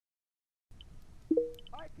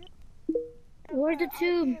Where's the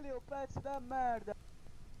tube? Kill you, pezzo da merda.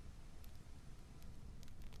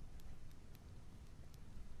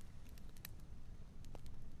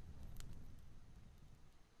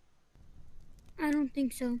 I don't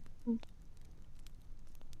think so.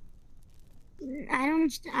 I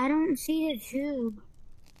don't see the tube.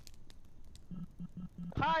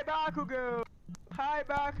 Hi, Bakugo. Hi,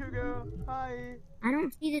 Bakugo. Hi. I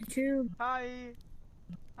don't see the tube. Hi.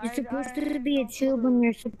 It's supposed to be a tube when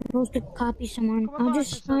you're supposed to copy someone. Come I'll faccio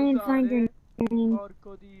just try and find your name.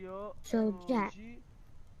 Porco Dio. So, Jack.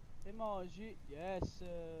 Emoji. Yes.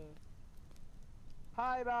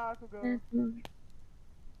 Hi, Bakugo.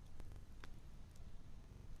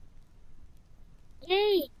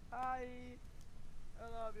 Yay! Hi. I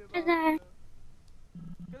love you, Bakugo.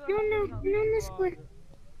 No, square.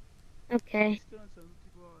 Okay.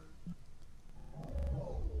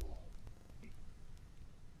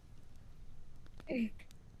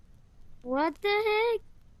 What the heck?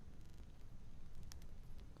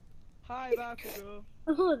 Hi, Bakugo.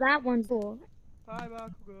 Oh, that one's cool. Hi,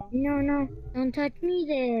 Bakugo. No, don't touch me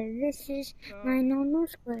there. This is my no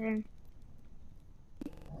square.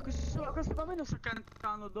 Questo bambino sta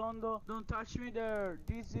cantando Don't touch me there.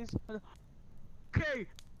 This is okay.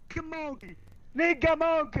 Monkey. Nigga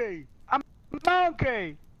monkey. I'm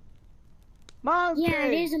monkey. Monkey. Yeah,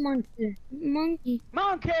 it is a monkey. Monkey.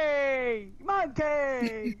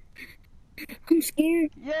 I'm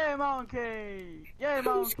scared. Yeah, monkey. Yeah,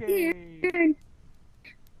 monkey. I'm scared.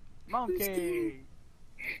 Monkey.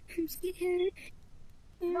 I'm scared.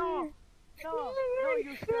 No,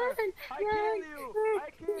 you scared. I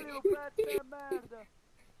kill you, pezzo merda.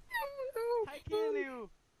 I kill you.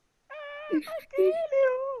 I kill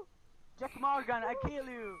you. Jack Morgan, I kill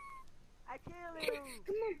you. I kill you.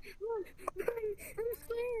 Come on.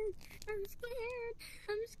 I'm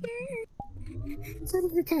scared. Inside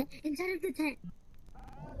of the tent.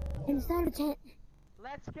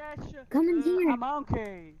 Let's catch Come in here. A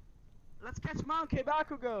monkey. Let's catch monkey,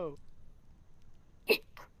 Bakugo.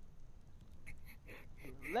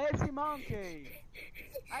 Lazy monkey.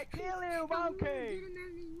 I kill you, monkey.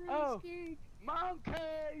 Oh,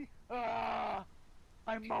 monkey.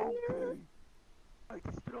 I'm monkey. I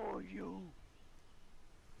destroy you.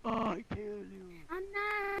 I kill you. I'm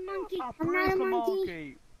not a monkey.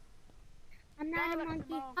 I'm not a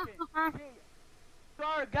monkey. You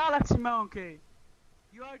are a galaxy monkey.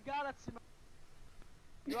 You are a galaxy monkey.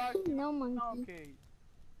 You are no monkey.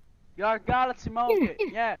 You are a galaxy monkey.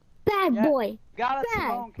 Yeah. Bad boy. Galaxy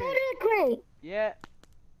monkey. Go to the crate. Yeah.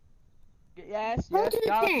 Yes. Go to the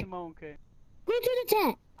galaxy tent. monkey. Go to the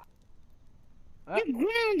tent. You're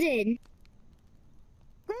grounded.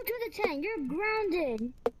 Go to the tent. You're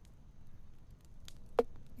grounded.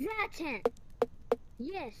 That tent.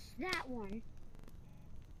 Yes, that one.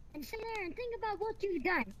 And sit there and think about what you've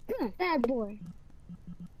done. Bad boy.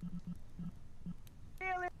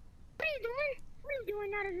 What are you doing? What are you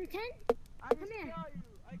doing out of the tent? Come here.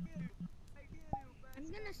 I kill you. I'm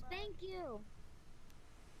gonna spank you.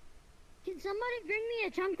 Can somebody bring me a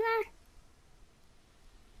chancla?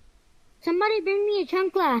 Somebody bring me a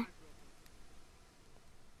chancla.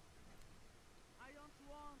 I don't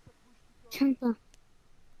want to push Chancla.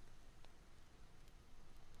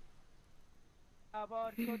 I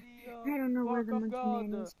don't know where the monkey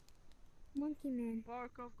man is. Monkey man.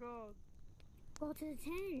 Bark of God. Go to the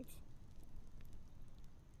tent.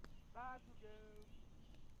 Bakugo.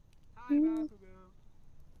 Hi, Bakugo.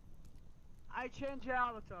 I change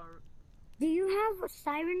avatar. Do you have a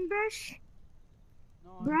siren brush?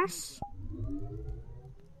 No. Brush?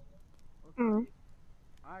 Okay. Oh.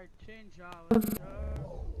 I change avatar.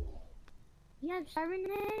 You have siren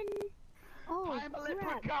head? Oh, I'm a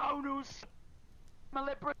leprechaunus. I'm a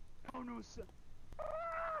leprechaunus.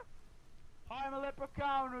 I'm a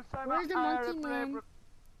leprechaunus. Where's the monkey man?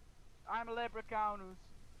 I'm a leprechaunus.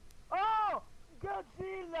 Oh!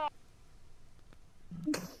 Godzilla!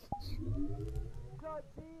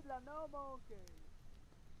 Godzilla, no monkey.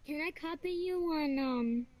 Can I copy you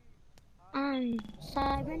on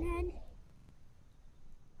Siren Head?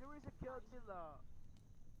 There is a Godzilla.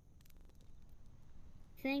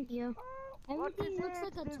 Thank you. Everything looks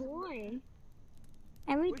like a toy.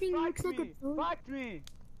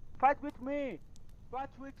 Fight with me. Fight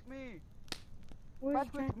with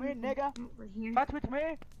me, nigga. Over here. Fight with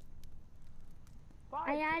me. Fight.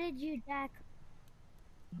 I added you, Jack.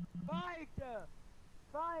 Fight.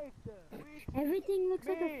 Everything looks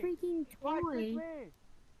like a freaking Fight with toy. me.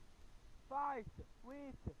 Fight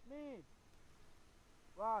with me.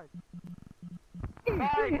 Fight.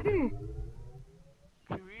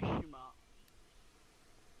 Kirishima.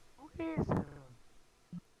 Who is her?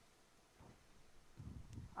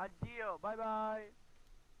 Addio. Bye bye.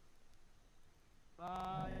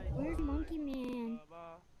 Bye. Where's Bye. Monkey Man?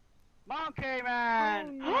 Bye. Monkey Oh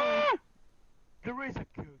Man! no. There is a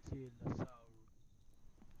Godzilla.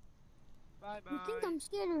 Bye You think bye. I'm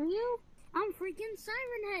scared of you? I'm freaking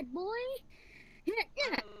Siren Head, boy! Yeah,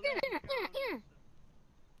 yeah, yeah, yeah, yeah, yeah.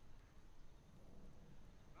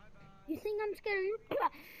 Bye bye. You think I'm scared of you?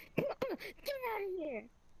 Get out of here!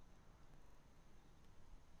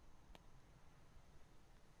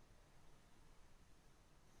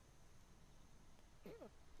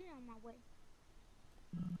 Get out of my way.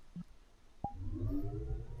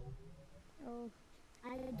 Oh,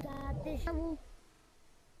 I got this shovel.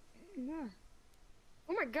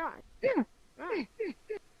 Oh my god. Where'd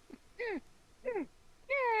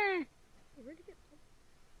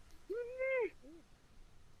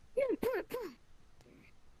it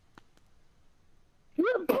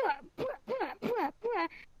go?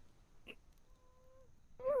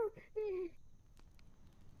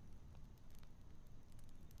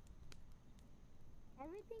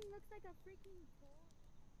 Everything looks like a freaking toy.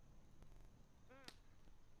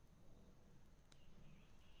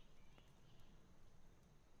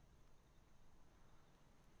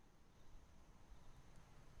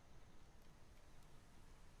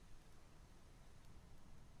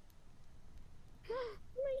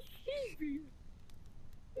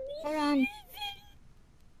 Hold on.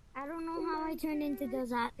 I don't know how I turned into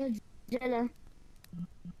Godzilla.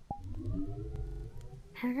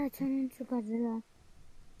 How did I turn into Godzilla?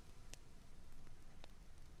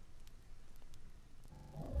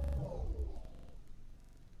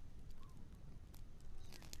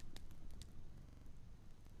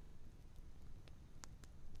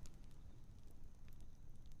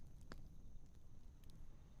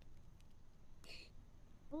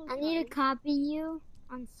 I need to copy you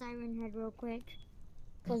on Siren Head real quick.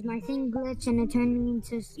 Cause my thing glitched and it turned me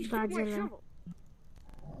into Godzilla.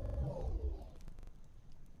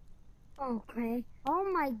 Okay.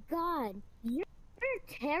 Oh my god. You're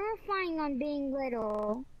terrifying on being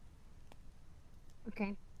little.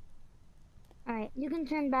 Okay. Alright, you can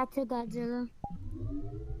turn back to Godzilla.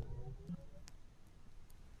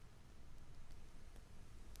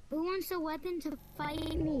 Who wants a weapon to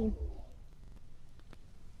fight me?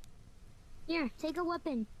 Here, take a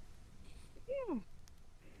weapon. Oh.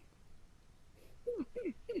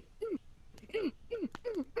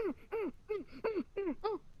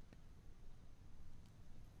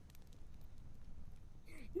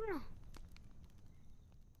 Yeah.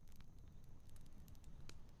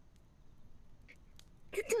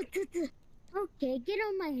 Okay, get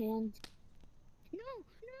on my hand. No, no.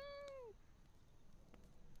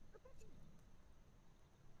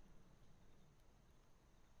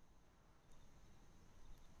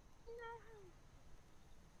 No.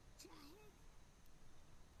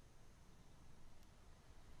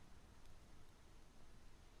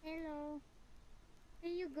 Hello.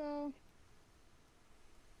 Here you go.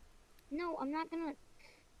 No, I'm not gonna.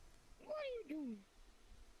 What are you doing?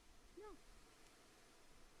 No.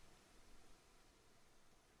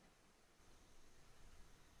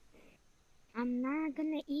 I'm not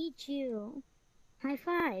gonna eat you. High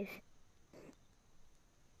five.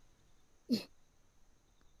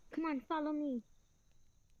 Come on, follow me.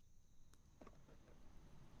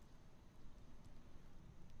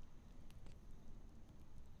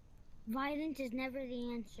 Violence is never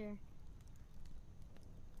the answer.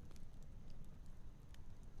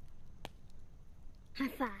 High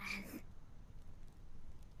five.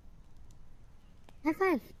 High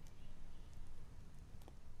five.